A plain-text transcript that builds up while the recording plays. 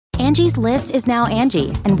Angie's List is now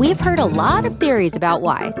Angie, and we've heard a lot of theories about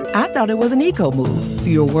why. I thought it was an eco move.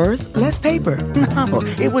 Fewer words, less paper. No,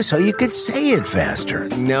 it was so you could say it faster.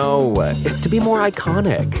 No, it's to be more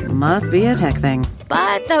iconic. Must be a tech thing.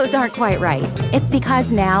 But those aren't quite right. It's because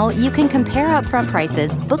now you can compare upfront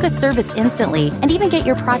prices, book a service instantly, and even get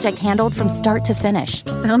your project handled from start to finish.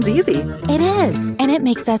 Sounds easy. It is, and it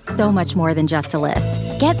makes us so much more than just a list.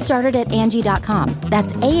 Get started at Angie.com.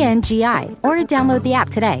 That's ANGI, or download the app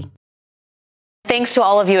today. Thanks to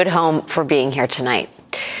all of you at home for being here tonight.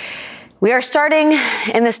 We are starting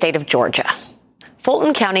in the state of Georgia.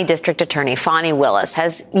 Fulton County District Attorney Fani Willis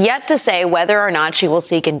has yet to say whether or not she will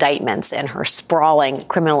seek indictments in her sprawling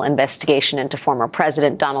criminal investigation into former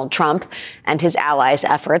President Donald Trump and his allies'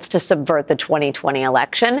 efforts to subvert the 2020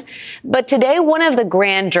 election. But today, one of the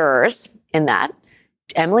grand jurors in that,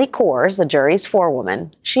 Emily Kors, the jury's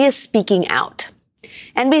forewoman, she is speaking out.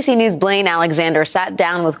 NBC News' Blaine Alexander sat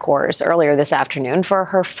down with Kors earlier this afternoon for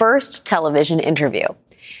her first television interview,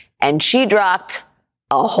 and she dropped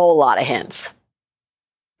a whole lot of hints.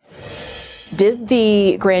 Did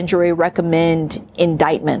the grand jury recommend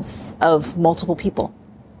indictments of multiple people?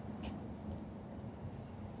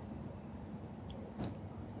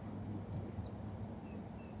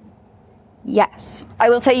 Yes. I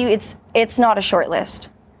will tell you it's not a short list.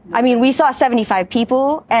 I mean, we saw 75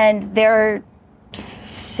 people, and there are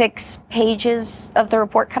 6 pages of the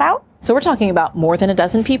report cut out. So we're talking about more than a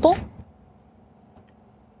dozen people?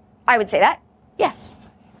 I would say that, yes.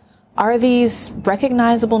 Are these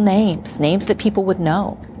recognizable names that people would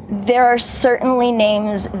know? There are certainly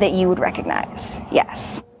names that you would recognize,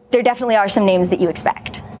 yes. There definitely are some names that you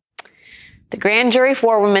expect. The grand jury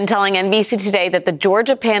forewoman telling NBC Today that the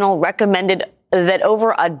Georgia panel recommended that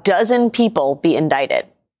over a dozen people be indicted.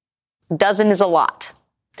 A dozen is a lot.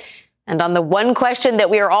 And on the one question that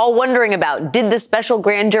we are all wondering about, did the special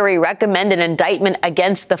grand jury recommend an indictment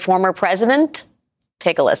against the former president?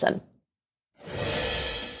 Take a listen.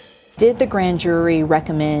 Did the grand jury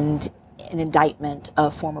recommend an indictment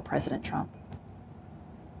of former President Trump?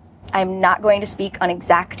 I'm not going to speak on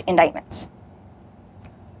exact indictments.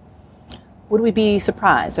 Would we be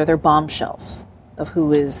surprised? Are there bombshells of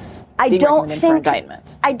who is being recommended for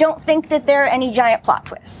indictment? I don't think that there are any giant plot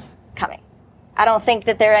twists coming. I don't think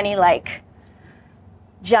that there are any,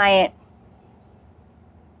 giant,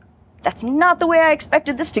 that's not the way I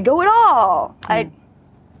expected this to go at all. I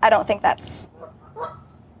don't think that's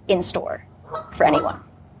in store for anyone.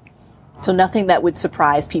 So nothing that would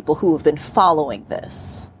surprise people who have been following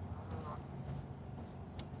this?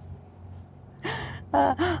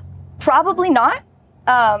 Probably not.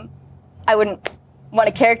 I wouldn't want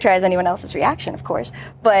to characterize anyone else's reaction, of course,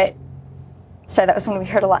 but so that was when we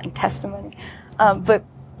heard a lot in testimony. But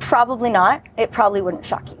probably not. It probably wouldn't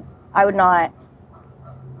shock you. I would not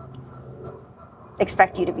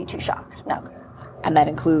expect you to be too shocked, no. And that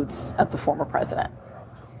includes of the former president,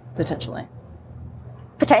 potentially?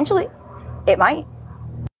 Potentially. It might.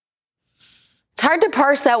 It's hard to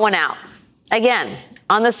parse that one out. Again,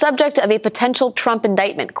 on the subject of a potential Trump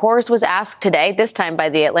indictment, Kors was asked today, this time by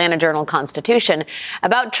the Atlanta Journal-Constitution,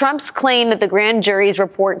 about Trump's claim that the grand jury's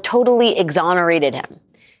report totally exonerated him.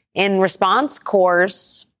 In response,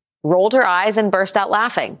 Kors rolled her eyes and burst out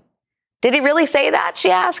laughing. Did he really say that?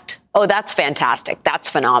 She asked. Oh, that's fantastic. That's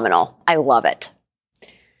phenomenal. I love it.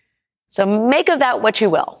 So make of that what you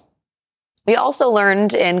will. We also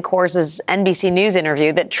learned in Kors's NBC News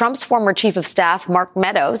interview that Trump's former chief of staff, Mark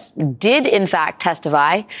Meadows, did in fact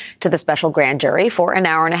testify to the special grand jury for an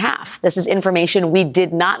hour and a half. This is information we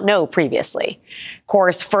did not know previously.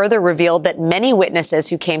 Kors further revealed that many witnesses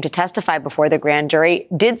who came to testify before the grand jury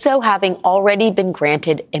did so having already been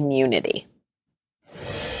granted immunity.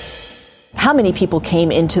 How many people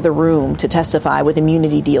came into the room to testify with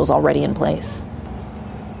immunity deals already in place?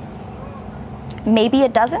 Maybe a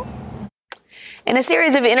dozen? In a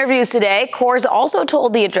series of interviews today, Kors also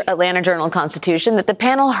told the Atlanta Journal-Constitution that the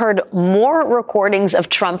panel heard more recordings of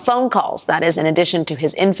Trump phone calls. That is, in addition to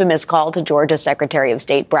his infamous call to Georgia's Secretary of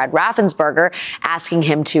State Brad Raffensperger, asking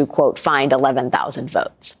him to, quote, find 11,000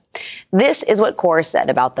 votes. This is what Kors said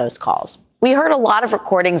about those calls. We heard a lot of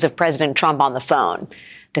recordings of President Trump on the phone,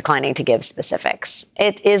 declining to give specifics.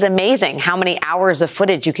 It is amazing how many hours of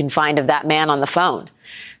footage you can find of that man on the phone.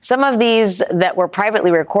 Some of these that were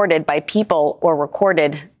privately recorded by people or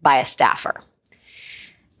recorded by a staffer.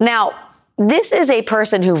 Now, this is a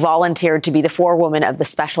person who volunteered to be the forewoman of the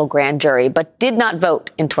special grand jury, but did not vote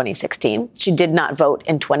in 2016. She did not vote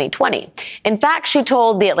in 2020. In fact, she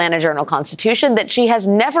told the Atlanta Journal-Constitution that she has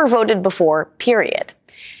never voted before, period.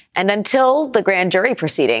 And until the grand jury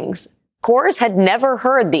proceedings, Kors had never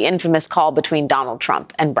heard the infamous call between Donald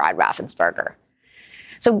Trump and Brad Raffensperger.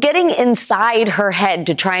 So getting inside her head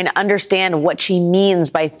to try and understand what she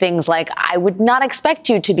means by things like, I would not expect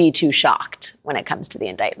you to be too shocked when it comes to the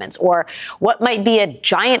indictments, or what might be a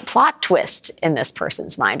giant plot twist in this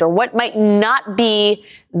person's mind, or what might not be,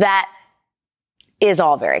 that is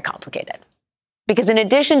all very complicated. Because in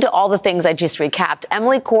addition to all the things I just recapped,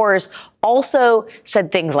 Emily Kors also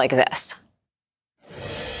said things like this.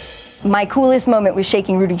 My coolest moment was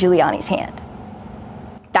shaking Rudy Giuliani's hand.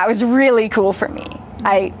 That was really cool for me.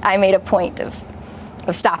 I made a point of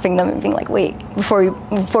stopping them and being like, wait, before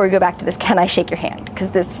we go back to this, can I shake your hand? Because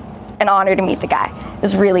this is an honor to meet the guy. It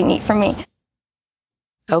was really neat for me.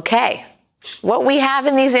 Okay. What we have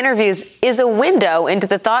in these interviews is a window into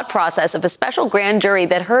the thought process of a special grand jury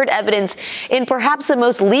that heard evidence in perhaps the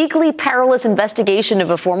most legally perilous investigation of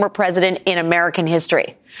a former president in American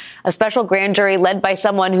history. A special grand jury led by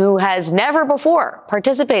someone who has never before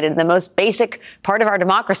participated in the most basic part of our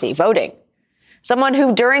democracy, voting. Someone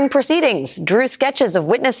who, during proceedings, drew sketches of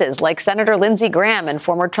witnesses like Senator Lindsey Graham and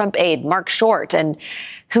former Trump aide Mark Short, and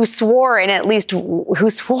who swore in at least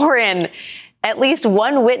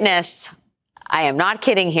one witness, I am not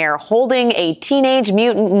kidding here, holding a Teenage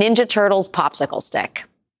Mutant Ninja Turtles popsicle stick.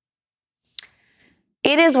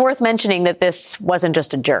 It is worth mentioning that this wasn't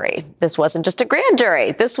just a jury. This wasn't just a grand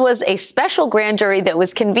jury. This was a special grand jury that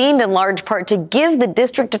was convened in large part to give the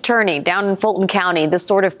district attorney down in Fulton County the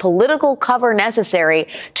sort of political cover necessary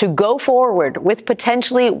to go forward with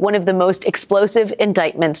potentially one of the most explosive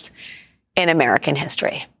indictments in American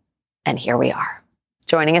history. And here we are.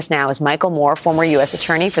 Joining us now is Michael Moore, former U.S.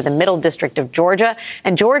 Attorney for the Middle District of Georgia,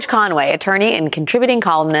 and George Conway, attorney and contributing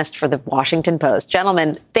columnist for the Washington Post.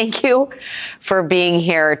 Gentlemen, thank you for being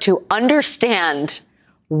here to understand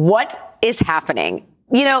what is happening.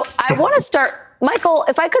 You know, I want to start, Michael,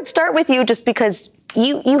 if I could start with you, just because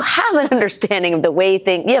you have an understanding of the way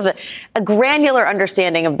you have a granular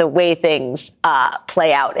understanding of the way things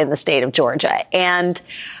play out in the state of Georgia. And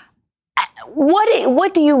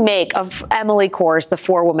what do you make of Emily Kors, the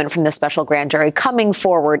forewoman from the special grand jury, coming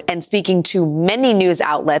forward and speaking to many news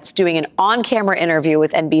outlets, doing an on-camera interview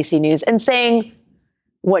with NBC News and saying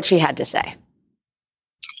what she had to say?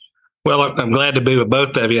 Well, I'm glad to be with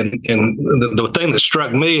both of you. And the thing that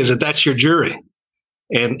struck me is that that's your jury.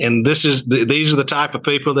 And these are the type of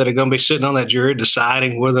people that are going to be sitting on that jury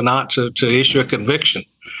deciding whether or not to issue a conviction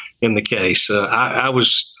in the case. I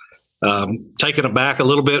was taken aback a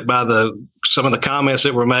little bit by some of the comments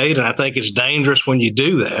that were made, and I think it's dangerous when you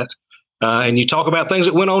do that. And you talk about things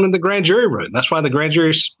that went on in the grand jury room. That's why the grand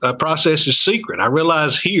jury process is secret. I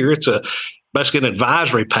realize here it's basically an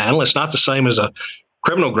advisory panel. It's not the same as a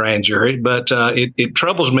criminal grand jury, but it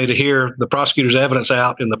troubles me to hear the prosecutor's evidence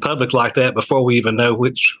out in the public like that before we even know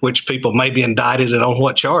which people may be indicted and on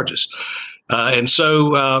what charges. And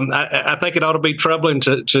so I think it ought to be troubling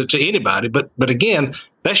to anybody. But again,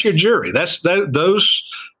 that's your jury. Those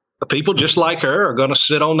people just like her are going to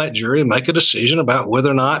sit on that jury and make a decision about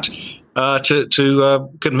whether or not to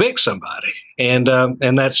convict somebody. And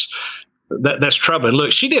that's troubling.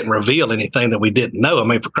 Look, she didn't reveal anything that we didn't know. I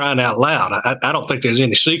mean, for crying out loud, I don't think there's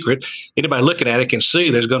any secret. Anybody looking at it can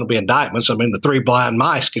see there's going to be indictments. I mean, the three blind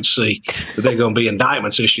mice could see that there are going to be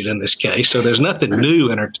indictments issued in this case. So there's nothing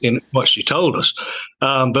new in what she told us.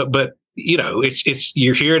 But you know, it's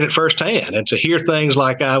you're hearing it firsthand, and to hear things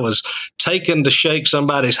like I was taken to shake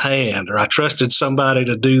somebody's hand, or I trusted somebody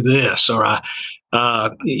to do this, or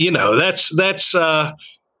that's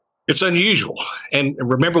it's unusual. And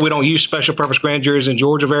remember, we don't use special purpose grand juries in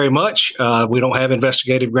Georgia very much. We don't have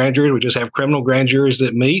investigative grand juries. We just have criminal grand juries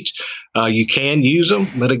that meet. You can use them.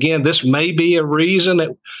 But again, this may be a reason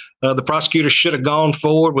that the prosecutor should have gone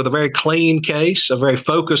forward with a very clean case, a very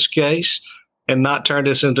focused case, and not turn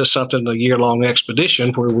this into something, a year-long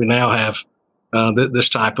expedition where we now have this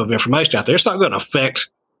type of information out there. It's not going to affect,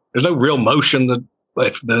 there's no real motion that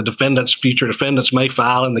if the future defendants may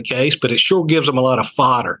file in the case, but it sure gives them a lot of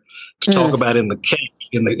fodder to talk about in the case,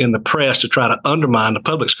 in the press, to try to undermine the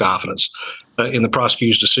public's confidence in the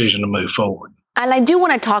prosecutor's decision to move forward. And I do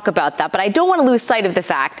want to talk about that, but I don't want to lose sight of the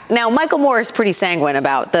fact. Now, Michael Moore is pretty sanguine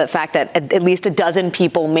about the fact that at least a dozen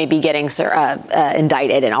people may be getting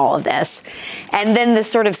indicted in all of this. And then this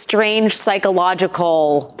sort of strange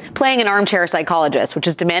psychological, playing an armchair psychologist, which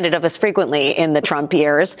is demanded of us frequently in the Trump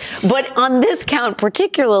years. But on this count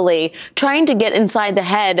particularly, trying to get inside the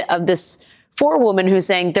head of this forewoman who's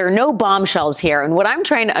saying there are no bombshells here. And what I'm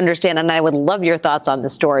trying to understand, and I would love your thoughts on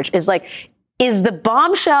this, George, is is the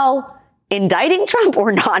bombshell indicting Trump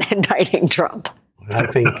or not indicting Trump? I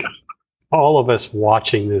think all of us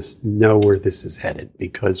watching this know where this is headed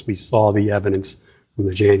because we saw the evidence from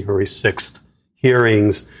the January 6th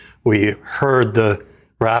hearings. We heard the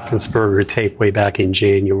Raffensperger tape way back in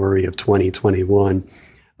January of 2021.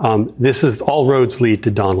 This is all roads lead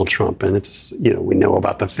to Donald Trump. And it's, we know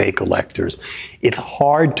about the fake electors. It's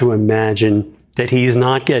hard to imagine that he's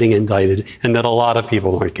not getting indicted and that a lot of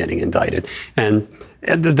people aren't getting indicted. And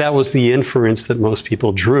that was the inference that most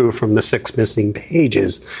people drew from the 6 missing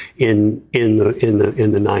pages in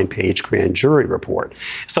the 9-page grand jury report.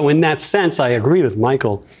 So in that sense, I agree with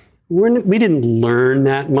Michael. We didn't learn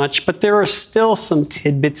that much, but there are still some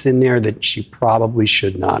tidbits in there that she probably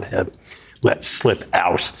should not have let slip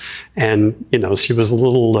out. And, she was a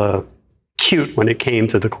little cute when it came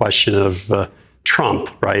to the question of Trump,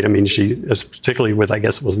 right? I mean, she, particularly with, I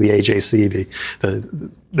guess it was the AJC,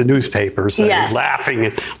 the newspapers, yes.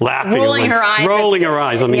 laughing, rolling her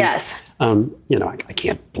eyes. I mean, yes. I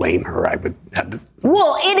can't blame her. I would have.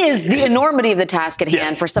 Well, it is the enormity of the task at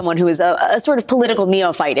hand for someone who is a sort of political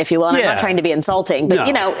neophyte, if you will. And I'm not trying to be insulting, but,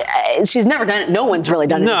 she's never done it. No one's really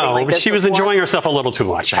done anything like this she was before. Enjoying herself a little too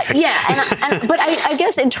much, I think. But I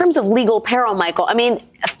guess in terms of legal peril, Michael, I mean,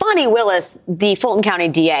 Fani Willis, the Fulton County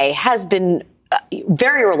DA, has been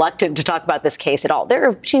very reluctant to talk about this case at all.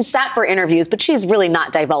 She's sat for interviews, but she's really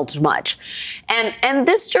not divulged much. And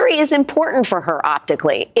this jury is important for her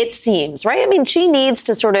optically, it seems, right? I mean, she needs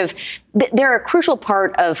to they're a crucial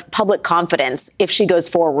part of public confidence if she goes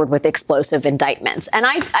forward with explosive indictments. And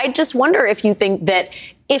I just wonder if you think that,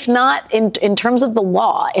 if not in terms of the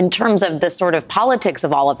law, in terms of the sort of politics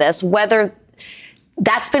of all of this, whether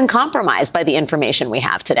that's been compromised by the information we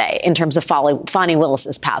have today in terms of Fani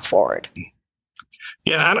Willis's path forward.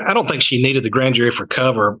 Yeah, I don't think she needed the grand jury for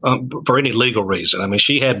cover for any legal reason. I mean,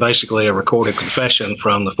 she had basically a recorded confession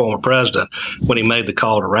from the former president when he made the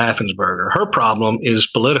call to Raffensperger. Her problem is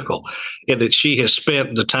political, in that she has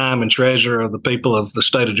spent the time and treasure of the people of the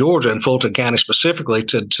state of Georgia and Fulton County specifically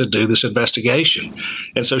to do this investigation.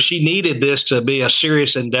 And so she needed this to be a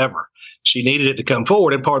serious endeavor. She needed it to come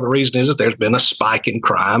forward. And part of the reason is that there's been a spike in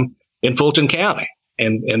crime in Fulton County.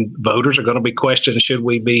 And voters are going to be questioning, should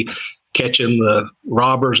we be catching the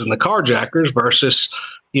robbers and the carjackers versus,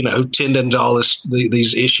 tending to all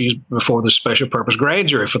these issues before the special purpose grand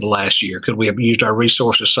jury for the last year? Could we have used our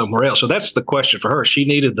resources somewhere else? So that's the question for her. She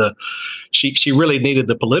really needed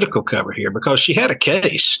the political cover here because she had a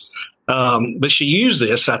case. But she used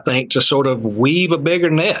this, I think, to sort of weave a bigger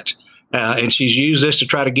net. And she's used this to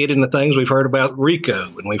try to get into things we've heard about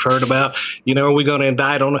RICO, and we've heard about, are we going to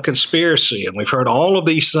indict on a conspiracy? And we've heard all of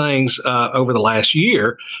these things over the last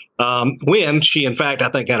year when she, in fact, I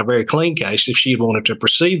think, had a very clean case if she wanted to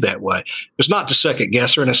proceed that way. It's not to second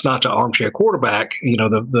guess her, and it's not to armchair quarterback,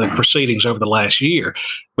 the proceedings over the last year.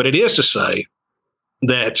 But it is to say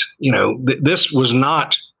that, this was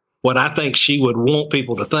not what I think she would want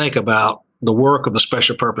people to think about the work of the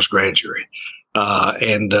special purpose grand jury.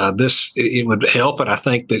 It would help. And I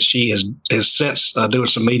think that she has since doing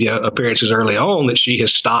some media appearances early on that she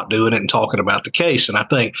has stopped doing it and talking about the case. And I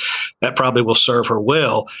think that probably will serve her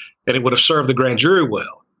well. And it would have served the grand jury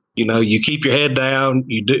well. You keep your head down,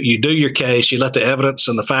 you do your case, you let the evidence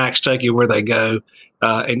and the facts take you where they go.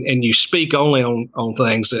 And you speak only on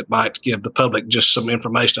things that might give the public just some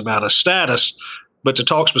information about a status. But to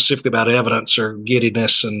talk specifically about evidence or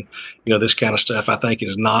giddiness and, this kind of stuff, I think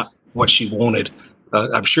is not what she wanted.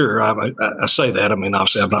 I'm sure I say that. I mean,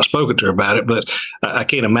 obviously, I've not spoken to her about it, but I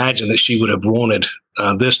can't imagine that she would have wanted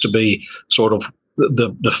this to be sort of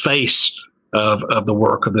the face of the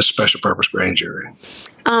work of this special purpose grand jury.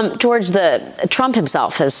 George, Trump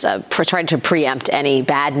himself has tried to preempt any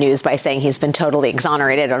bad news by saying he's been totally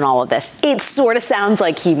exonerated on all of this. It sort of sounds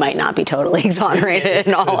like he might not be totally exonerated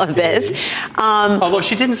in all of this. Although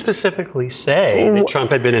she didn't specifically say that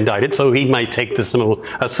Trump had been indicted, so he might take a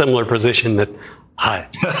similar position that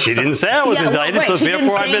she didn't say I was indicted, so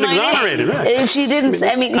therefore I've been exonerated. Right. She didn't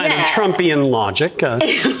say, kind of Trumpian logic.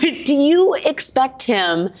 Do you expect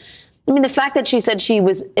him... I mean, the fact that she said she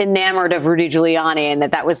was enamored of Rudy Giuliani and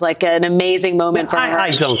that was like an amazing moment for her.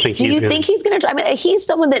 I don't think he's going to? I mean, he's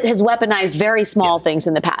someone that has weaponized very small things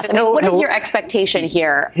in the past. I mean, what is your expectation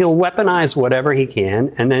here? He'll weaponize whatever he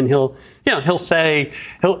can, and then he'll say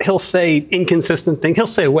inconsistent things. He'll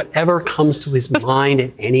say whatever comes to his mind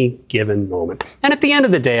at any given moment. And at the end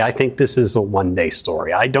of the day, I think this is a one-day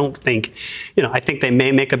story. I don't think, I think they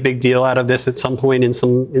may make a big deal out of this at some point in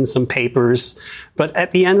some papers. But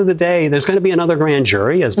at the end of the day, there's going to be another grand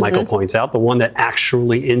jury, as Michael points out, the one that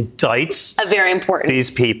actually indicts a very important these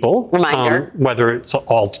people. Reminder. Whether it's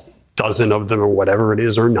all dozen of them or whatever it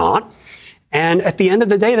is or not. And at the end of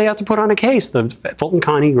the day, they have to put on a case. The Fulton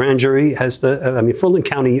County Grand Jury Fulton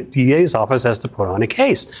County DA's office has to put on a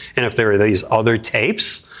case. And if there are these other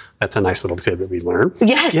tapes, that's a nice little tip that we learned.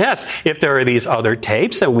 Yes. Yes. If there are these other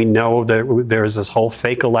tapes, and we know that there's this whole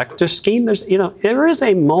fake elector scheme, there is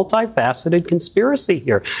a multifaceted conspiracy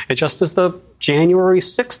here. It just as the January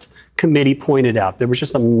 6th committee pointed out, there was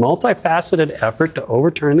just a multifaceted effort to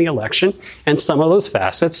overturn the election, and some of those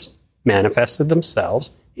facets manifested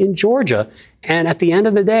themselves in Georgia. And at the end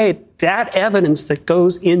of the day, that evidence that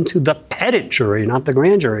goes into the petit jury, not the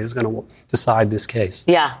grand jury, is going to decide this case.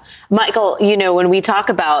 Yeah. Michael, when we talk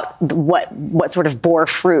about what sort of bore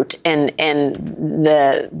fruit in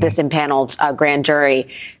this impaneled grand jury,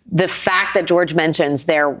 the fact that George mentions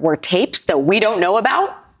there were tapes that we don't know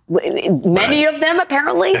about, many of them,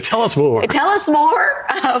 apparently. Tell us more. Tell us more,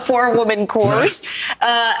 four-woman course.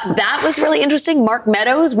 That was really interesting. Mark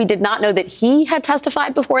Meadows, we did not know that he had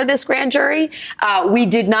testified before this grand jury. We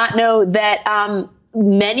did not know that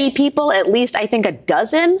many people, at least I think a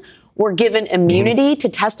dozen, were given immunity to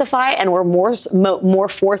testify and were more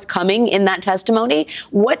forthcoming in that testimony.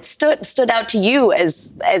 What stood out to you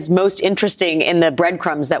as most interesting in the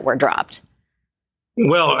breadcrumbs that were dropped?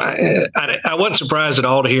 Well, I wasn't surprised at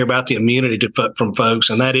all to hear about the immunity from folks,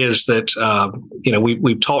 and that is that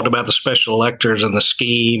we've talked about the special electors and the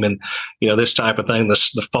scheme, and this type of thing,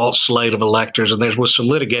 the false slate of electors, and there was some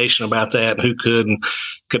litigation about that, and who could and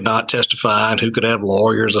could not testify, and who could have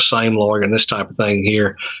lawyers, the same lawyer, and this type of thing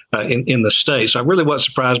here in the state. So I really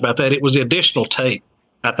wasn't surprised about that. It was the additional tape,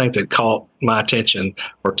 I think, that caught my attention,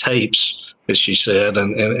 or tapes, as she said,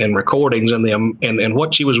 and recordings, and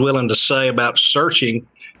what she was willing to say about searching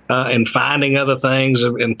and finding other things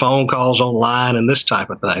and phone calls online and this type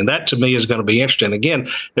of thing. That, to me, is going to be interesting. Again,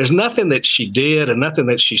 there's nothing that she did and nothing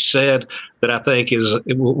that she said that I think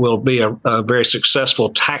will be a very successful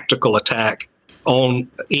tactical attack on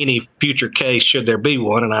any future case, should there be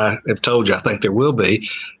one. And I have told you, I think there will be.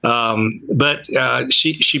 But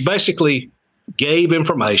she basically gave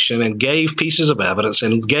information and gave pieces of evidence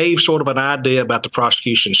and gave sort of an idea about the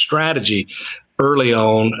prosecution strategy early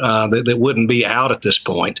on that wouldn't be out at this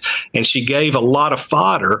point. And she gave a lot of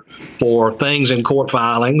fodder for things in court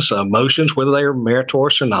filings, motions, whether they are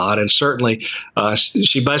meritorious or not. And certainly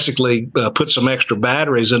she basically put some extra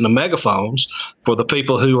batteries in the megaphones for the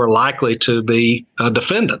people who are likely to be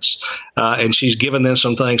defendants. And she's given them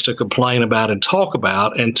some things to complain about and talk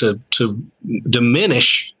about, and to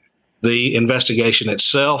diminish the investigation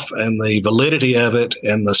itself and the validity of it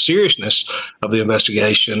and the seriousness of the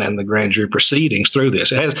investigation and the grand jury proceedings through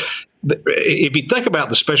this. If you think about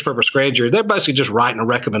the special purpose grand jury, they're basically just writing a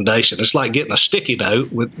recommendation. It's like getting a sticky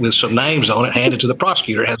note with some names on it handed to the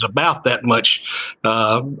prosecutor. It has about that much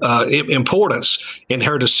importance in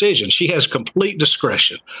her decision. She has complete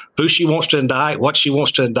discretion. Who she wants to indict, what she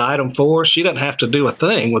wants to indict them for. She doesn't have to do a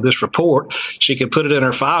thing with this report. She can put it in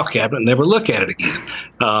her file cabinet and never look at it again.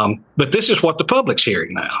 But this is what the public's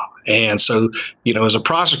hearing now. And so, as a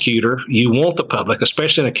prosecutor, you want the public,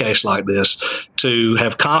 especially in a case like this, to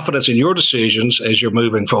have confidence in your decisions as you're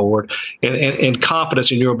moving forward, and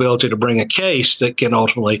confidence in your ability to bring a case that can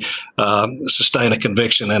ultimately sustain a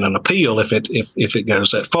conviction and an appeal if it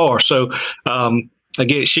goes that far. So,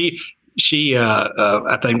 again, she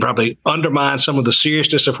I think probably undermines some of the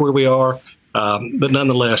seriousness of where we are. But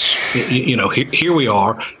nonetheless, here we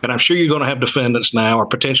are, and I'm sure you're going to have defendants now, or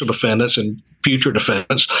potential defendants and future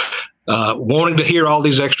defendants, wanting to hear all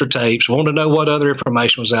these extra tapes, wanting to know what other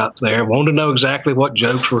information was out there, wanting to know exactly what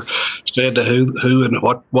jokes were said to who and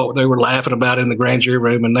what they were laughing about in the grand jury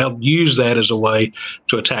room, and they'll use that as a way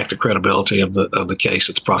to attack the credibility of the case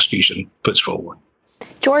that the prosecution puts forward.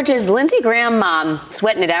 George, is Lindsey Graham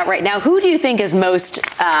sweating it out right now? Who do you think is most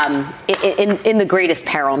in the greatest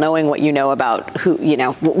peril, knowing what you know about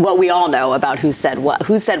what we all know about who said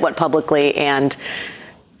what publicly? And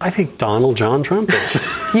I think Donald John Trump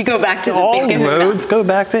is. You go back to the all big roads go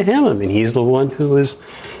back to him. I mean, he's the one who is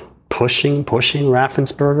pushing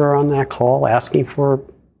Raffensperger on that call, asking for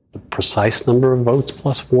the precise number of votes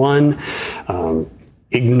 +1,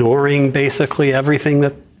 ignoring basically everything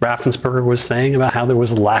that Raffensperger was saying about how there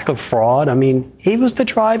was a lack of fraud. I mean, he was the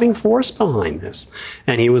driving force behind this.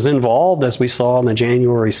 And he was involved, as we saw in the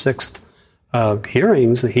January 6th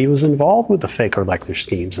hearings, he was involved with the fake elector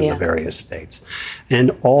schemes in the various states.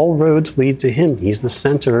 And all roads lead to him. He's the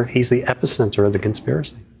center, he's the epicenter of the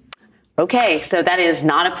conspiracy. Okay, so that is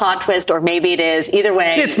not a plot twist, or maybe it is. Either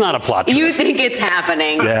way, it's not a plot twist. You think it's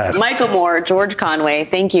happening. Yes. Michael Moore, George Conway,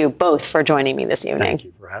 thank you both for joining me this evening. Thank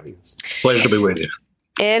you for having us. Pleasure to be with you.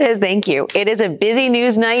 It is, thank you. It is a busy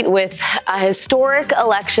news night with a historic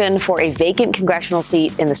election for a vacant congressional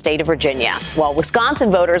seat in the state of Virginia, while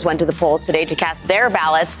Wisconsin voters went to the polls today to cast their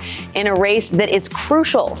ballots in a race that is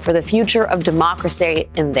crucial for the future of democracy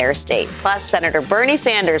in their state. Plus, Senator Bernie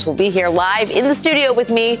Sanders will be here live in the studio with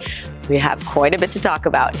me. We have quite a bit to talk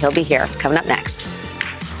about. He'll be here coming up next.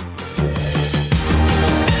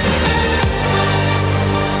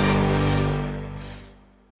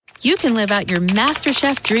 You can live out your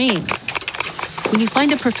MasterChef dreams when you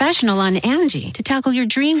find a professional on Angie to tackle your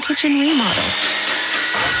dream kitchen remodel.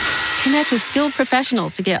 Connect with skilled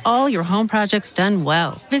professionals to get all your home projects done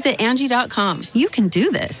well. Visit Angie.com. You can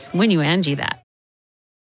do this when you Angie that.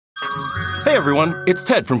 Hey everyone, it's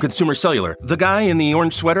Ted from Consumer Cellular, the guy in the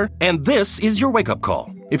orange sweater, and this is your wake-up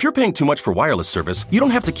call. If you're paying too much for wireless service, you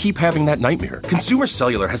don't have to keep having that nightmare. Consumer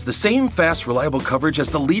Cellular has the same fast, reliable coverage as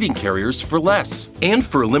the leading carriers for less. And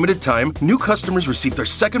for a limited time, new customers receive their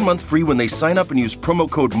second month free when they sign up and use promo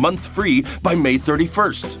code MONTHFREE by May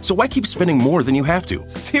 31st. So why keep spending more than you have to?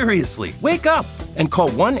 Seriously, wake up and call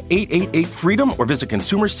 1-888-FREEDOM or visit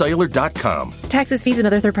consumercellular.com. Taxes, fees, and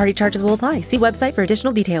other third-party charges will apply. See website for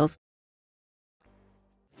additional details.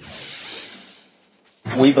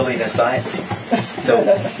 We believe in science, so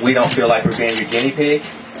we don't feel like we're being your guinea pig,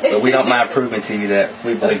 but we don't mind proving to you that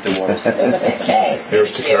we believe the worst. Okay.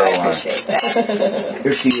 Here's to Caroline. I appreciate that.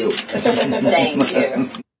 Here's to you. Thank you.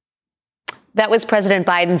 That was President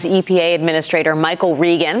Biden's EPA Administrator Michael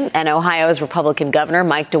Regan and Ohio's Republican Governor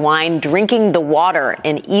Mike DeWine drinking the water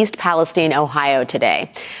in East Palestine, Ohio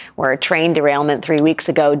today, where a train derailment 3 weeks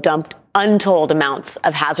ago dumped untold amounts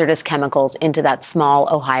of hazardous chemicals into that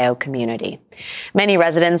small Ohio community. Many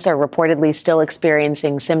residents are reportedly still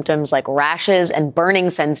experiencing symptoms like rashes and burning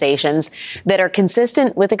sensations that are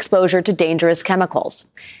consistent with exposure to dangerous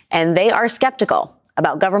chemicals. And they are skeptical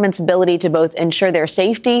about government's ability to both ensure their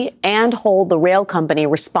safety and hold the rail company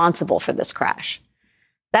responsible for this crash.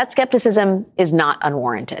 That skepticism is not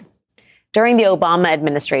unwarranted. During the Obama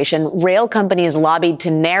administration, rail companies lobbied to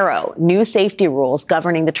narrow new safety rules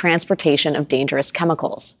governing the transportation of dangerous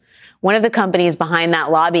chemicals. One of the companies behind that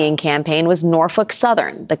lobbying campaign was Norfolk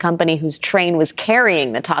Southern, the company whose train was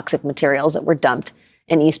carrying the toxic materials that were dumped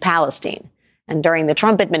in East Palestine. And during the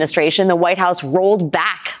Trump administration, the White House rolled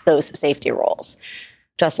back those safety rules.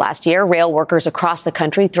 Just last year, rail workers across the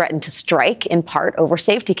country threatened to strike, in part over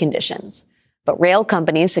safety conditions. But rail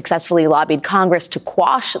companies successfully lobbied Congress to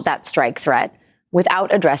quash that strike threat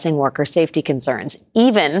without addressing worker safety concerns,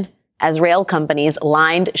 even as rail companies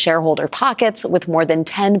lined shareholder pockets with more than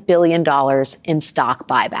 $10 billion in stock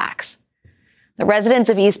buybacks. The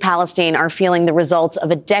residents of East Palestine are feeling the results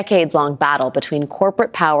of a decades-long battle between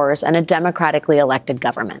corporate powers and a democratically elected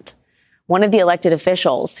government. One of the elected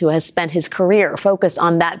officials who has spent his career focused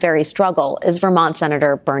on that very struggle is Vermont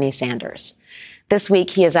Senator Bernie Sanders. This week,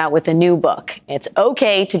 he is out with a new book, It's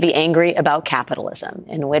Okay to Be Angry About Capitalism,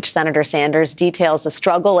 in which Senator Sanders details the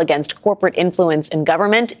struggle against corporate influence in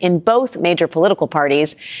government in both major political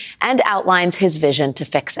parties and outlines his vision to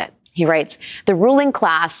fix it. He writes, the ruling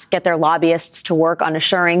class get their lobbyists to work on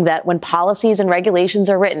assuring that when policies and regulations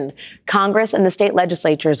are written, Congress and the state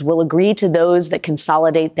legislatures will agree to those that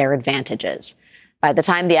consolidate their advantages. By the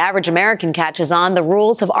time the average American catches on, the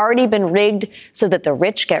rules have already been rigged so that the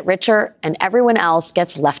rich get richer and everyone else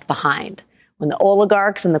gets left behind. When the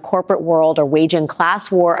oligarchs in the corporate world are waging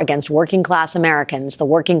class war against working class Americans, the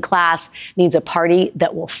working class needs a party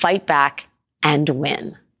that will fight back and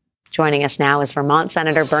win. Joining us now is Vermont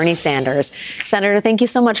Senator Bernie Sanders. Senator, thank you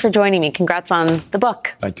so much for joining me. Congrats on the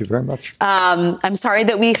book. Thank you very much. I'm sorry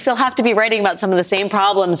that we still have to be writing about some of the same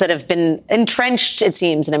problems that have been entrenched, it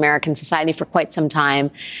seems, in American society for quite some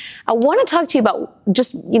time. I want to talk to you about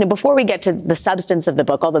just, before we get to the substance of the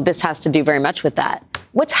book, although this has to do very much with that,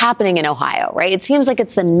 what's happening in Ohio, right? It seems like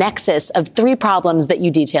it's the nexus of three problems that you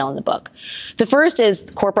detail in the book. The first is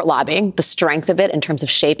corporate lobbying, the strength of it in terms of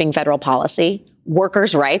shaping federal policy.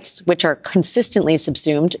 Workers' rights, which are consistently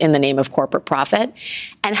subsumed in the name of corporate profit,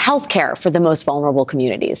 and health care for the most vulnerable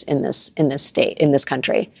communities in this state, in this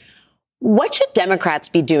country. What should Democrats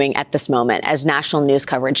be doing at this moment as national news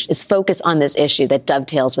coverage is focused on this issue that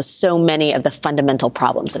dovetails with so many of the fundamental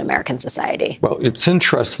problems in American society? Well, it's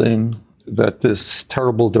interesting that this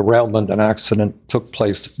terrible derailment and accident took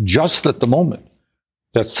place just at the moment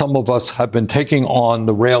that some of us have been taking on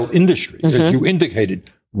the rail industry, as you indicated,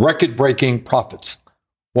 record-breaking profits.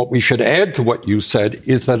 What we should add to what you said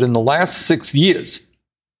is that in the last 6 years,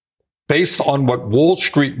 based on what Wall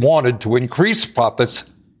Street wanted to increase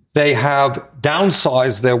profits, they have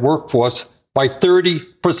downsized their workforce by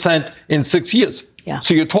 30% in 6 years. Yeah.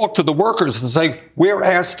 So you talk to the workers and say, we're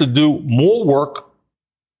asked to do more work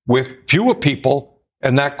with fewer people,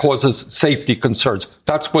 and that causes safety concerns.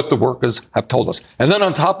 That's what the workers have told us. And then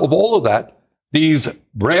on top of all of that, these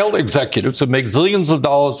rail executives who make zillions of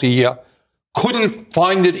dollars a year couldn't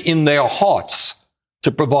find it in their hearts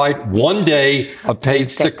to provide 1 day of paid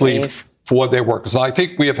sick leave for their workers. And I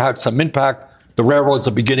think we have had some impact. The railroads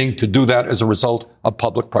are beginning to do that as a result of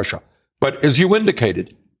public pressure. But as you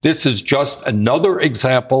indicated, this is just another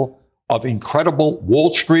example of incredible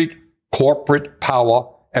Wall Street corporate power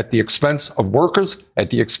at the expense of workers, at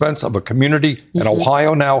the expense of a community in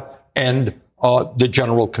Ohio now, and the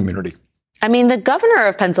general community. I mean, the governor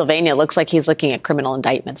of Pennsylvania looks like he's looking at criminal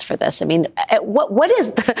indictments for this. I mean, what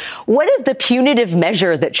is the punitive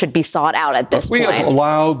measure that should be sought out at this point? We have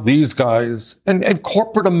allowed these guys and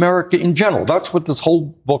corporate America in general, that's what this whole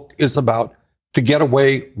book is about, to get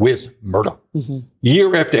away with murder.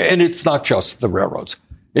 Year after, and it's not just the railroads.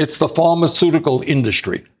 It's the pharmaceutical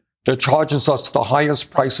industry that charges us the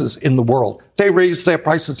highest prices in the world. They raise their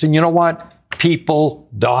prices, and you know what? People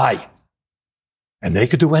die. And they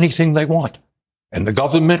could do anything they want. And the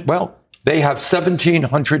government, well, they have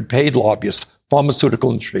 1,700 paid lobbyists,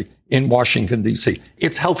 pharmaceutical industry in Washington, D.C.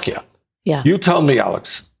 It's healthcare. Yeah. You tell me,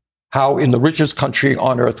 Alex, how in the richest country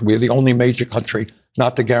on earth, we're the only major country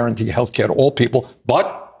not to guarantee healthcare to all people.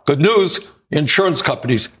 But good news, insurance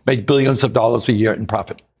companies make billions of dollars a year in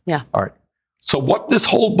profit. Yeah. All right. So what this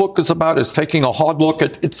whole book is about is taking a hard look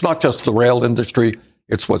at, it's not just the rail industry,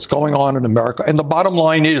 it's what's going on in America. And the bottom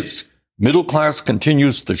line is, middle class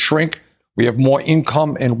continues to shrink. We have more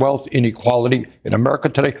income and wealth inequality in America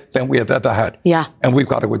today than we have ever had. Yeah. And we've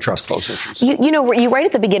got to address those issues. You know, you write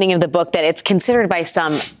at the beginning of the book that it's considered by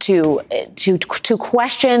some to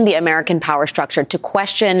question the American power structure, to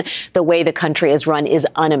question the way the country is run is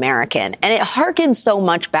un-American. And it harkens so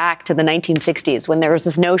much back to the 1960s when there was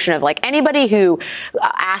this notion of like anybody who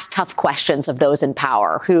asked tough questions of those in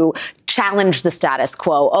power, who challenged the status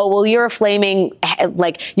quo. Oh, well, you're a flaming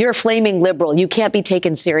liberal. You can't be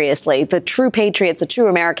taken seriously. The true patriots, the true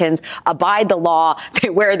Americans abide the law. They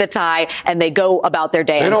wear the tie and they go about their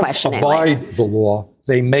day unquestioningly. They don't abide the law.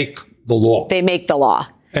 They make the law. They make the law.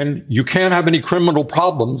 And you can't have any criminal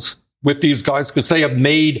problems with these guys because they have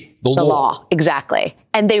made the law. Exactly.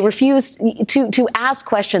 And they refuse to ask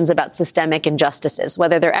questions about systemic injustices,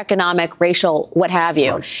 whether they're economic, racial, what have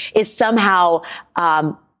you, is somehow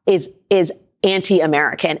is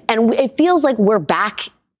anti-American. And it feels like we're back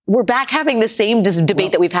having the same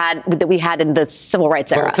debate that we had in the civil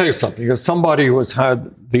rights era. I'll tell you something. As somebody who has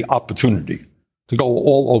had the opportunity to go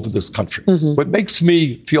all over this country, what makes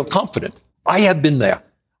me feel confident, I have been there.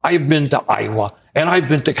 I have been to Iowa, and I've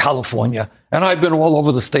been to California, and I've been all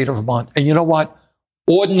over the state of Vermont. And you know what?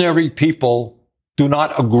 Ordinary people do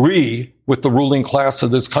not agree with the ruling class of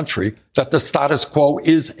this country that the status quo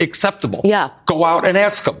is acceptable. Yeah. Go out and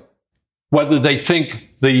ask them whether they think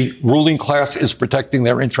the ruling class is protecting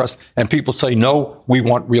their interest. And people say, no, we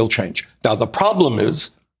want real change. Now, the problem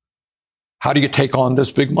is, how do you take on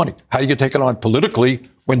this big money? How do you take it on politically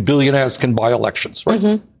when billionaires can buy elections,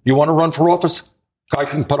 right? You want to run for office? Guy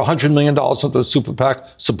can put $100 million into a super PAC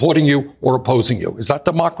supporting you or opposing you. Is that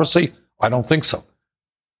democracy? I don't think so.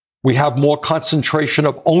 We have more concentration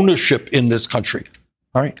of ownership in this country,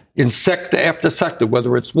 all right? In sector after sector,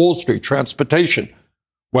 whether it's Wall Street, transportation,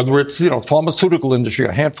 whether it's, pharmaceutical industry,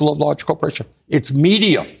 a handful of large corporations. It's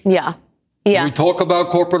media. Yeah. Yeah. Do we talk about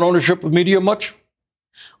corporate ownership of media much?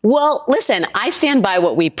 Well, listen, I stand by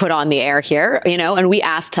what we put on the air here, and we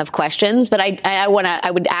ask tough questions, but I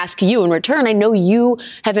would ask you in return. I know you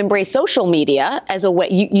have embraced social media as a way,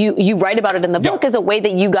 you write about it in the book as a way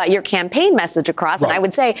that you got your campaign message across. Right. And I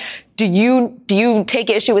would say, do you take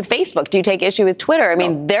issue with Facebook? Do you take issue with Twitter? I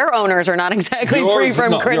mean, their owners are not exactly free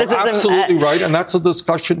from criticism. You're absolutely right. And that's a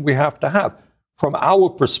discussion we have to have. From our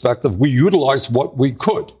perspective, we utilize what we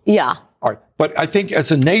could. Yeah. All right. But I think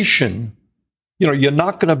as a nation, you're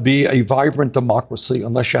not going to be a vibrant democracy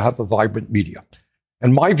unless you have a vibrant media.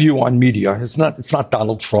 And my view on media is it's not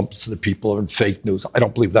Donald Trump's the people and fake news. I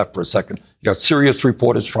don't believe that for a second. You got serious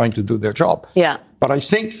reporters trying to do their job. Yeah. But I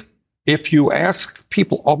think if you ask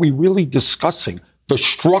people, are we really discussing the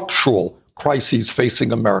structural crises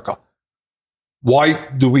facing America? Why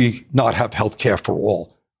do we not have health care for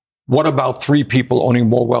all? What about 3 people owning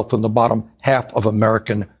more wealth than the bottom half of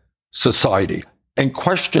American society? And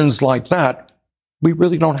questions like that, we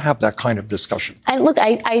really don't have that kind of discussion. And look,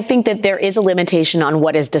 I think that there is a limitation on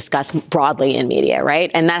what is discussed broadly in media,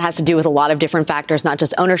 right? And that has to do with a lot of different factors, not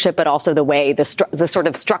just ownership, but also the way, the sort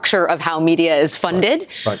of structure of how media is funded.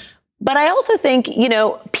 Right. But I also think,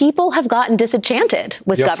 people have gotten disenchanted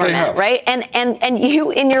with government, right? And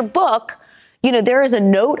you, in your book,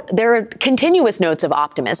 there are continuous notes of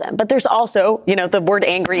optimism, but there's also, the word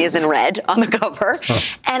angry is in red on the cover.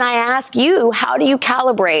 And I ask you, how do you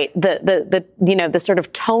calibrate the sort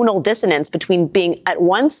of tonal dissonance between being at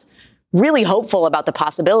once really hopeful about the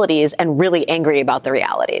possibilities and really angry about the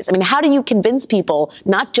realities? I mean, how do you convince people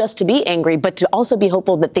not just to be angry, but to also be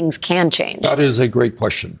hopeful that things can change? That is a great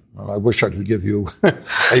question. I wish I could give you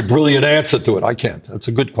a brilliant answer to it. I can't. That's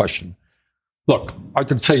a good question. Look, I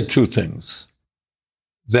could say two things.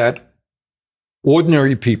 That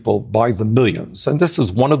ordinary people by the millions, and this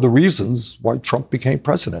is one of the reasons why Trump became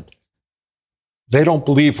president, they don't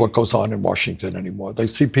believe what goes on in Washington anymore. They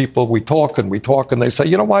see people, we talk, and they say,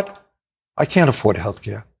 you know what? I can't afford health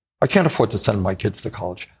care. I can't afford to send my kids to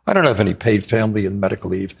college. I don't have any paid family and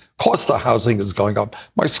medical leave. Cost of housing is going up.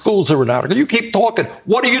 My schools are inadequate. You keep talking.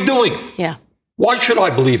 What are you doing? Yeah. Why should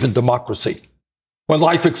I believe in democracy when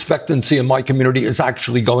life expectancy in my community is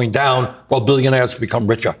actually going down while billionaires become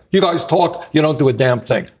richer? You guys talk, you don't do a damn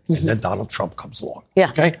thing. And then Donald Trump comes along.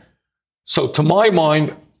 Yeah. Okay? So to my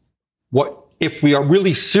mind, if we are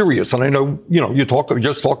really serious, and I know, you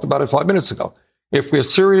just talked about it 5 minutes ago. If we're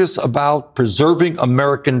serious about preserving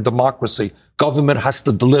American democracy, government has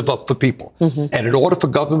to deliver for people. And in order for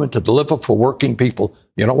government to deliver for working people,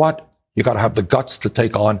 you know what? You got to have the guts to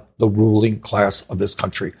take on the ruling class of this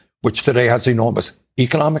country, which today has enormous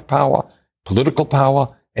economic power, political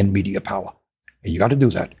power, and media power. And you got to do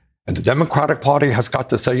that. And the Democratic Party has got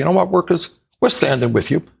to say, you know what, workers, we're standing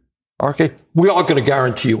with you. Okay, we are going to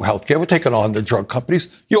guarantee you health care. We're taking on the drug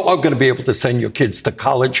companies. You are going to be able to send your kids to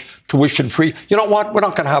college tuition free. You know what? We're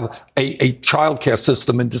not going to have a child care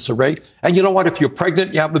system in disarray. And you know what? If you're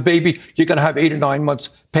pregnant, you have a baby, you're going to have 8 or 9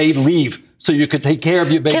 months paid leave so you can take care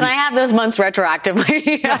of your baby. Can I have those months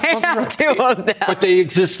retroactively? Yeah, I have 2 of them. But they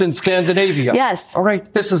exist in Scandinavia. Yes. All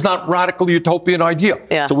right. This is not radical utopian idea.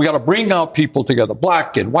 Yeah. So we got to bring our people together,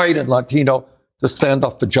 black and white and Latino, to stand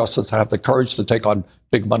up for justice and have the courage to take on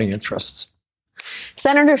big money interests.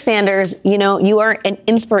 Senator Sanders, you are an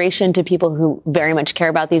inspiration to people who very much care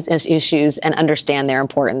about these issues and understand their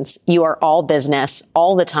importance. You are all business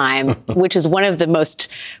all the time, which is one of the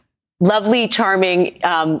most lovely, charming,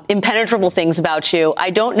 impenetrable things about you. I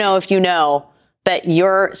don't know if you know that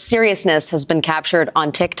your seriousness has been captured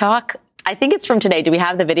on TikTok. I think it's from today. Do we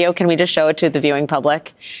have the video? Can we just show it to the viewing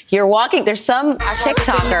public? You're walking. There's some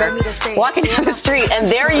TikToker walking down the street, and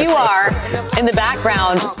there you are in the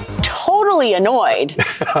background, totally annoyed.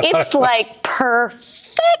 It's like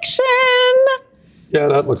perfection. Yeah,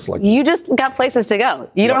 that looks like you just got places to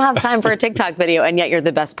go. You don't have time for a TikTok video, and yet you're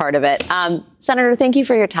the best part of it. Senator, thank you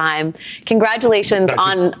for your time. Congratulations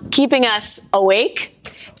on keeping us awake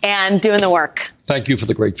and doing the work. Thank you for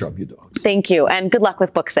the great job you do. Thank you. And good luck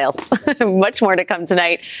with book sales. Much more to come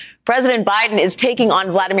tonight. President Biden is taking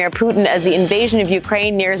on Vladimir Putin as the invasion of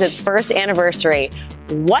Ukraine nears its first anniversary.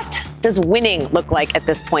 What does winning look like at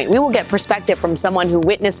this point? We will get perspective from someone who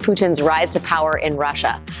witnessed Putin's rise to power in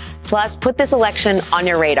Russia. Plus, put this election on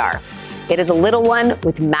your radar. It is a little one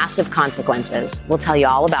with massive consequences. We'll tell you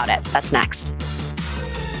all about it. That's next.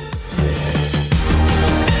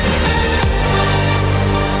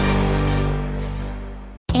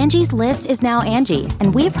 Angie's List is now Angie,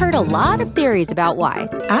 and we've heard a lot of theories about why.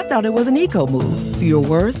 I thought it was an eco move. Fewer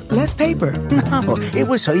words, less paper. No, it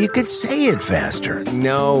was so you could say it faster.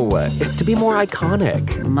 No, it's to be more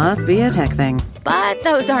iconic. Must be a tech thing. But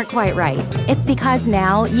those aren't quite right. It's because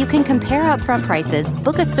now you can compare upfront prices,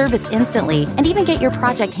 book a service instantly, and even get your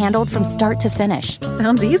project handled from start to finish.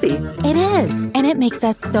 Sounds easy. It is, and it makes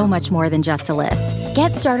us so much more than just a list.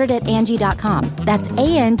 Get started at Angie.com. That's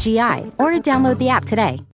ANGI, or download the app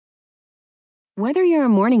today. Whether you're a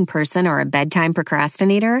morning person or a bedtime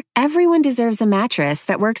procrastinator, everyone deserves a mattress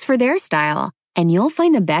that works for their style. And you'll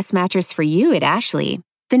find the best mattress for you at Ashley.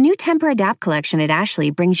 The new Temper-Adapt collection at Ashley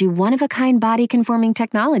brings you one-of-a-kind body-conforming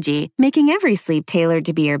technology, making every sleep tailored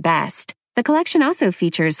to be your best. The collection also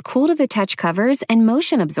features cool-to-the-touch covers and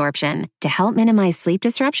motion absorption to help minimize sleep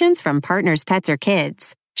disruptions from partners, pets, or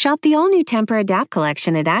kids. Shop the all-new Temper-Adapt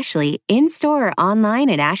collection at Ashley, in-store or online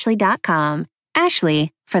at ashley.com.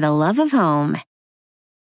 Ashley, for the love of home.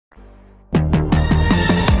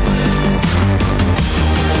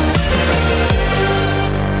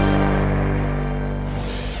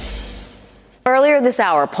 Earlier this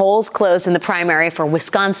hour, polls closed in the primary for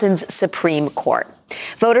Wisconsin's Supreme Court.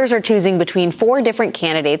 Voters are choosing between 4 different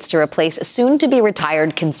candidates to replace a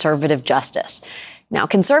soon-to-be-retired conservative justice. Now,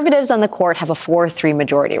 conservatives on the court have a 4-3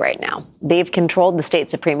 majority right now. They've controlled the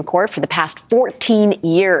state Supreme Court for the past 14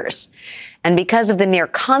 years. And because of the near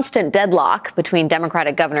constant deadlock between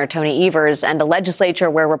Democratic Governor Tony Evers and a legislature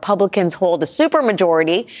where Republicans hold a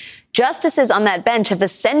supermajority, justices on that bench have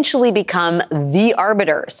essentially become the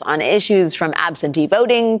arbiters on issues from absentee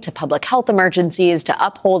voting to public health emergencies to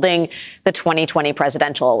upholding the 2020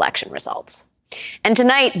 presidential election results. And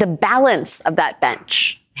tonight, the balance of that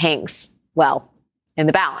bench hangs, well, in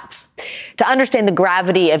the balance. To understand the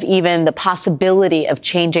gravity of even the possibility of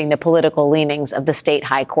changing the political leanings of the state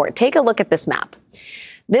high court, take a look at this map.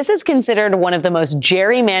 This is considered one of the most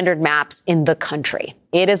gerrymandered maps in the country.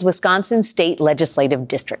 It is Wisconsin's state legislative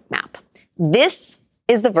district map. This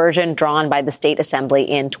is the version drawn by the state assembly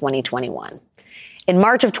in 2021. In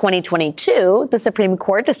March of 2022, the Supreme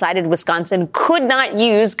Court decided Wisconsin could not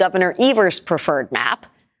use Governor Evers' preferred map.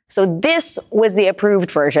 So this was the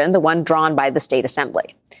approved version, the one drawn by the state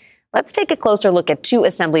assembly. Let's take a closer look at two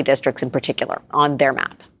assembly districts in particular on their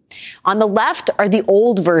map. On the left are the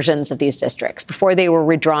old versions of these districts before they were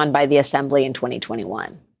redrawn by the assembly in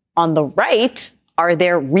 2021. On the right are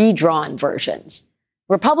their redrawn versions.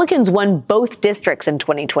 Republicans won both districts in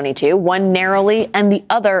 2022, one narrowly and the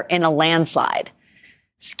other in a landslide.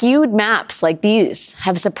 Skewed maps like these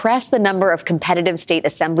have suppressed the number of competitive state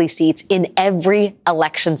assembly seats in every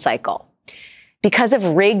election cycle. Because of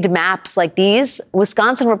rigged maps like these,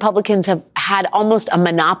 Wisconsin Republicans have had almost a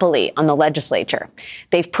monopoly on the legislature.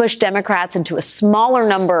 They've pushed Democrats into a smaller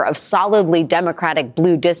number of solidly Democratic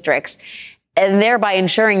blue districts, and thereby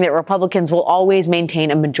ensuring that Republicans will always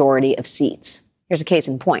maintain a majority of seats. Here's a case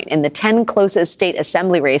in point. In the 10 closest state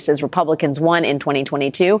assembly races Republicans won in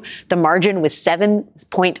 2022, the margin was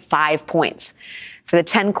 7.5 points. For the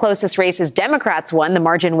 10 closest races Democrats won, the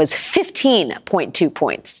margin was 15.2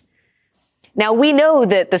 points. Now, we know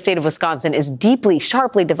that the state of Wisconsin is deeply,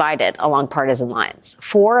 sharply divided along partisan lines.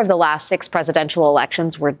 4 of the last 6 presidential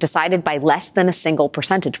elections were decided by less than a single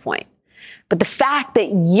percentage point. But the fact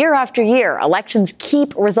that year after year, elections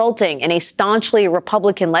keep resulting in a staunchly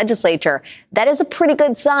Republican legislature, that is a pretty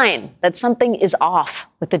good sign that something is off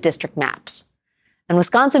with the district maps. And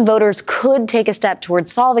Wisconsin voters could take a step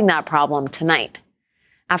towards solving that problem tonight.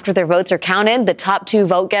 After their votes are counted, the top 2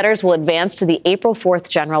 vote getters will advance to the April 4th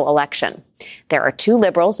general election. There are 2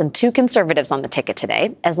 liberals and 2 conservatives on the ticket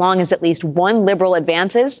today. As long as at least one liberal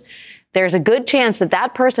advances, there's a good chance that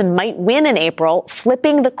that person might win in April,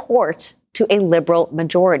 flipping the court to a liberal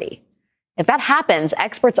majority. If that happens,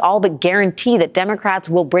 experts all but guarantee that Democrats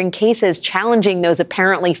will bring cases challenging those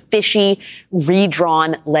apparently fishy,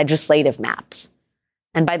 redrawn legislative maps.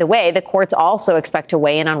 And by the way, the courts also expect to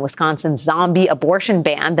weigh in on Wisconsin's zombie abortion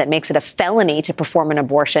ban that makes it a felony to perform an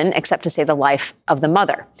abortion, except to save the life of the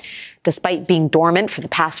mother. Despite being dormant for the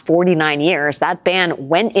past 49 years, that ban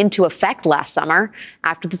went into effect last summer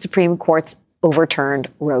after the Supreme Court overturned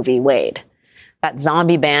Roe v. Wade. That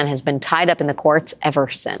zombie ban has been tied up in the courts ever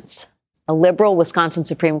since. A liberal Wisconsin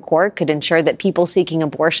Supreme Court could ensure that people seeking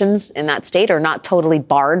abortions in that state are not totally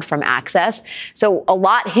barred from access. So a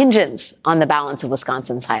lot hinges on the balance of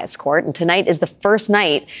Wisconsin's highest court. And tonight is the first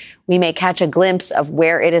night we may catch a glimpse of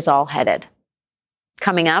where it is all headed.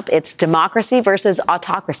 Coming up, it's democracy versus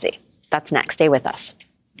autocracy. That's next. Stay with us.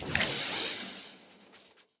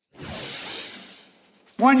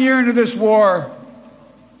 1 year into this war,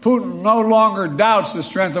 Putin no longer doubts the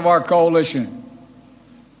strength of our coalition,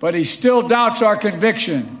 but he still doubts our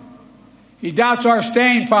conviction. He doubts our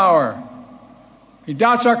staying power. He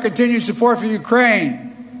doubts our continued support for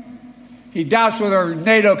Ukraine. He doubts whether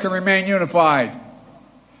NATO can remain unified.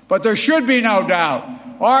 But there should be no doubt.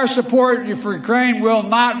 Our support for Ukraine will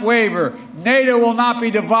not waver. NATO will not be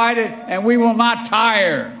divided, and we will not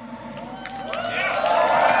tire.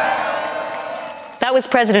 That was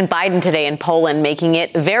President Biden today in Poland, making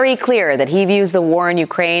it very clear that he views the war in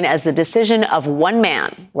Ukraine as the decision of one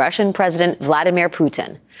man, Russian President Vladimir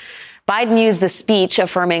Putin. Biden used the speech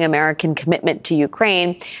affirming American commitment to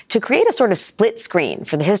Ukraine to create a sort of split screen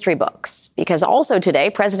for the history books. Because also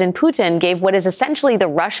today, President Putin gave what is essentially the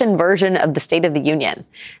Russian version of the State of the Union.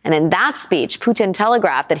 And in that speech, Putin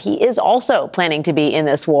telegraphed that he is also planning to be in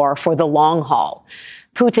this war for the long haul.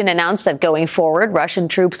 Putin announced that going forward, Russian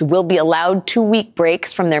troops will be allowed 2-week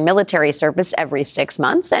breaks from their military service every 6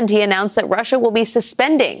 months. And he announced that Russia will be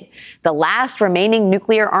suspending the last remaining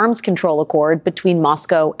nuclear arms control accord between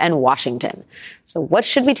Moscow and Washington. So what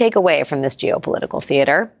should we take away from this geopolitical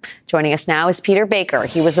theater? Joining us now is Peter Baker.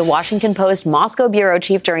 He was the Washington Post Moscow bureau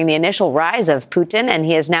chief during the initial rise of Putin, and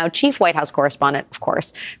he is now chief White House correspondent, of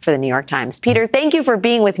course, for the New York Times. Peter, thank you for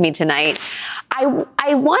being with me tonight.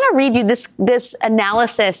 I want to read you this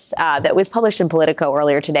analysis that was published in Politico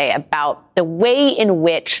earlier today about the way in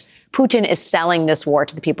which Putin is selling this war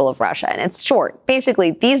to the people of Russia. And it's short.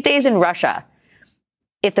 Basically, these days in Russia,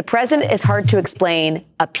 if the president is hard to explain,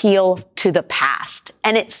 appeal to the past.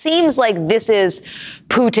 And it seems like this is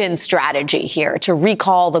Putin's strategy here, to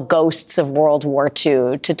recall the ghosts of World War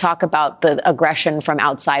II, to talk about the aggression from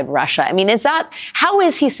outside Russia. I mean, how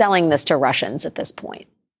is he selling this to Russians at this point?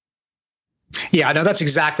 Yeah, no, that's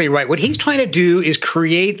exactly right. What he's trying to do is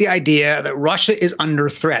create the idea that Russia is under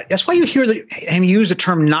threat. That's why you hear him use the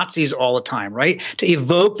term Nazis all the time, right? To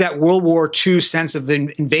evoke that World War II sense of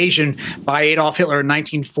the invasion by Adolf Hitler in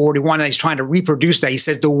 1941. And he's trying to reproduce that. He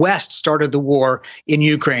says the West started the war in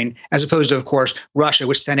Ukraine, as opposed to, of course, Russia,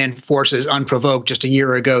 which sent in forces unprovoked just a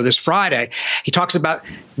year ago this Friday. He talks about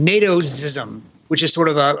NATOism, which is sort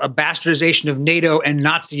of a bastardization of NATO and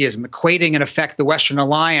Nazism, equating in effect the Western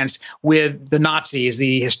alliance with the Nazis,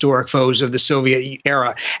 the historic foes of the Soviet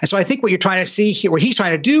era. And so I think what you're trying to see here, what he's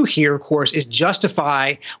trying to do here, of course, is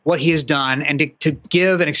justify what he has done and to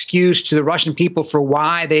give an excuse to the Russian people for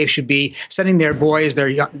why they should be sending their boys,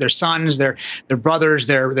 their sons, their brothers,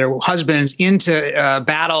 their husbands into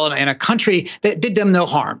battle in a country that did them no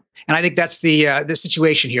harm. And I think that's the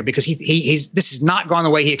situation here, because this has not gone the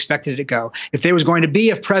way he expected it to go. If there was going to be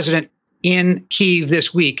a president in Kyiv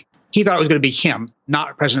this week, he thought it was going to be him,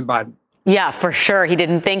 not President Biden. Yeah, for sure. He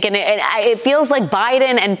didn't think. And it feels like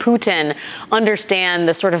Biden and Putin understand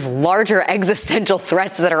the sort of larger existential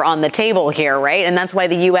threats that are on the table here, right? And that's why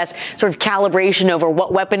the U.S. sort of calibration over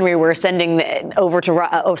what weaponry we're sending over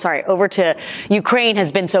to Ukraine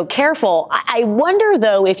has been so careful. I wonder,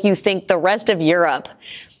 though, if you think the rest of Europe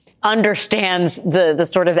understands the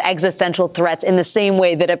sort of existential threats in the same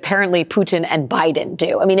way that apparently Putin and Biden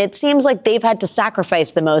do. I mean, it seems like they've had to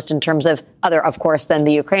sacrifice the most in terms of other, of course, than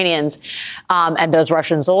the Ukrainians and those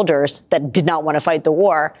Russian soldiers that did not want to fight the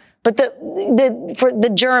war. But for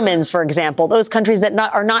the Germans, for example, those countries that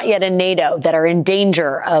are not yet in NATO, that are in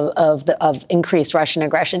danger of increased Russian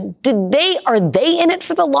aggression, are they in it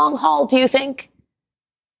for the long haul, do you think?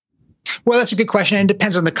 Well, that's a good question. And it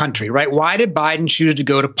depends on the country, right? Why did Biden choose to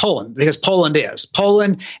go to Poland? Because Poland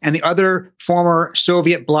and the other former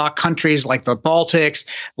Soviet bloc countries like the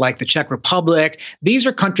Baltics, like the Czech Republic. These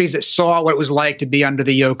are countries that saw what it was like to be under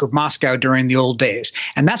the yoke of Moscow during the old days.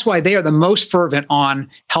 And that's why they are the most fervent on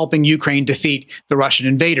helping Ukraine defeat the Russian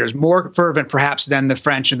invaders, more fervent perhaps than the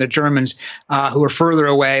French and the Germans, who are further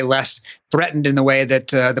away, less threatened in the way that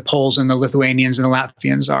the Poles and the Lithuanians and the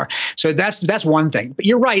Latvians are. So that's one thing. But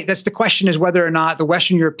you're right. That's the question, is whether or not the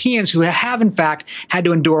Western Europeans, who have in fact had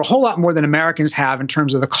to endure a whole lot more than Americans have in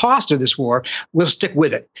terms of the cost of this war, will stick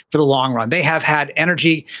with it for the long run. They have had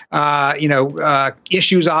energy,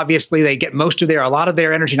 issues. Obviously, they get a lot of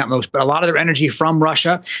their energy, not most, but a lot of their energy from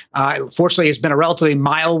Russia. Fortunately, it's been a relatively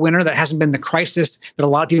mild winter. That hasn't been the crisis that a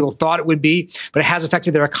lot of people thought it would be, but it has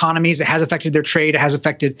affected their economies. It has affected their trade. It has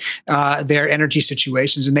affected their energy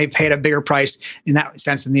situations, and they've paid a bigger price in that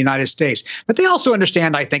sense than the United States. But they also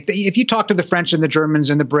understand, I think, that if you talk to the French and the Germans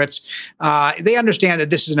and the Brits, they understand that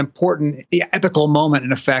this is an important epical moment,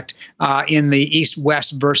 in effect, in the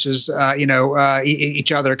East-West versus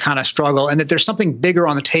each other kind of struggle, and that there's something bigger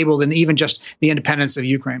on the table than even just the independence of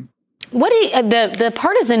Ukraine. What do the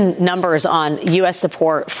partisan numbers on U.S.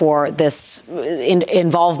 support for this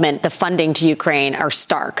involvement, the funding to Ukraine, are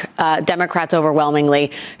stark. Democrats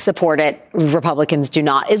overwhelmingly support it. Republicans do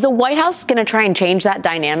not. Is the White House going to try and change that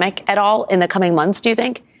dynamic at all in the coming months, do you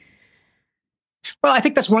think? Well, I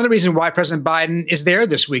think that's one of the reasons why President Biden is there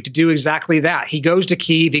this week, to do exactly that. He goes to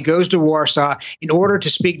Kyiv, he goes to Warsaw in order to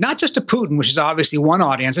speak not just to Putin, which is obviously one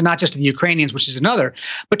audience, and not just to the Ukrainians, which is another,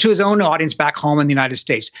 but to his own audience back home in the United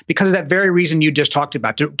States, because of that very reason you just talked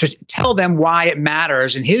about, to tell them why it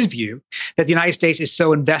matters, in his view, that the United States is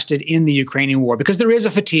so invested in the Ukrainian war, because there is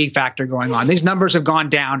a fatigue factor going on. These numbers have gone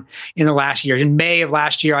down in the last year. In May of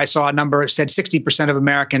last year, I saw a number that said 60% of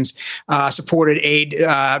Americans supported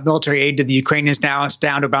military aid to the Ukrainians. Now it's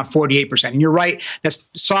down to about 48%. And you're right, that's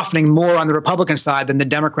softening more on the Republican side than the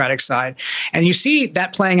Democratic side. And you see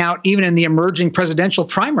that playing out even in the emerging presidential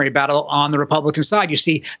primary battle on the Republican side. You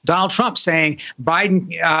see Donald Trump saying Biden,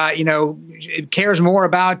 cares more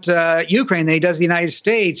about Ukraine than he does the United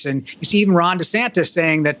States. And you see even Ron DeSantis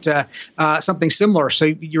saying that something similar. So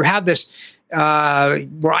you have this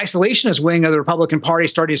more isolationist wing of the Republican Party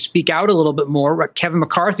started to speak out a little bit more. Kevin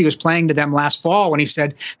McCarthy was playing to them last fall when he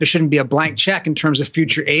said there shouldn't be a blank check in terms of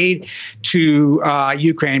future aid to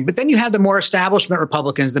Ukraine. But then you have the more establishment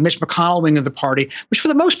Republicans, the Mitch McConnell wing of the party, which for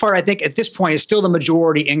the most part, I think at this point is still the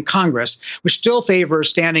majority in Congress, which still favors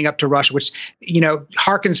standing up to Russia, which,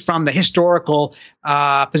 harkens from the historical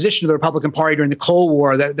position of the Republican Party during the Cold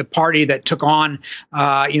War, the party that took on,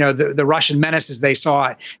 the Russian menace as they saw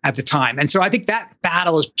it at the time. And so I think that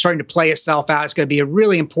battle is starting to play itself out. It's going to be a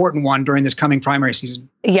really important one during this coming primary season.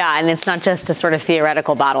 Yeah, and it's not just a sort of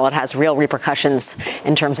theoretical battle. It has real repercussions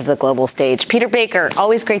in terms of the global stage. Peter Baker,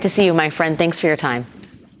 always great to see you, my friend. Thanks for your time.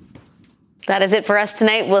 That is it for us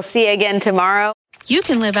tonight. We'll see you again tomorrow. You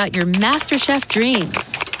can live out your MasterChef dreams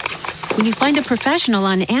when you find a professional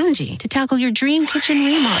on Angie to tackle your dream kitchen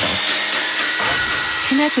remodel.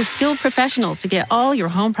 Connect with skilled professionals to get all your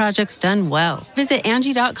home projects done well. Visit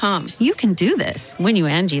Angie.com. You can do this when you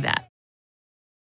Angie that.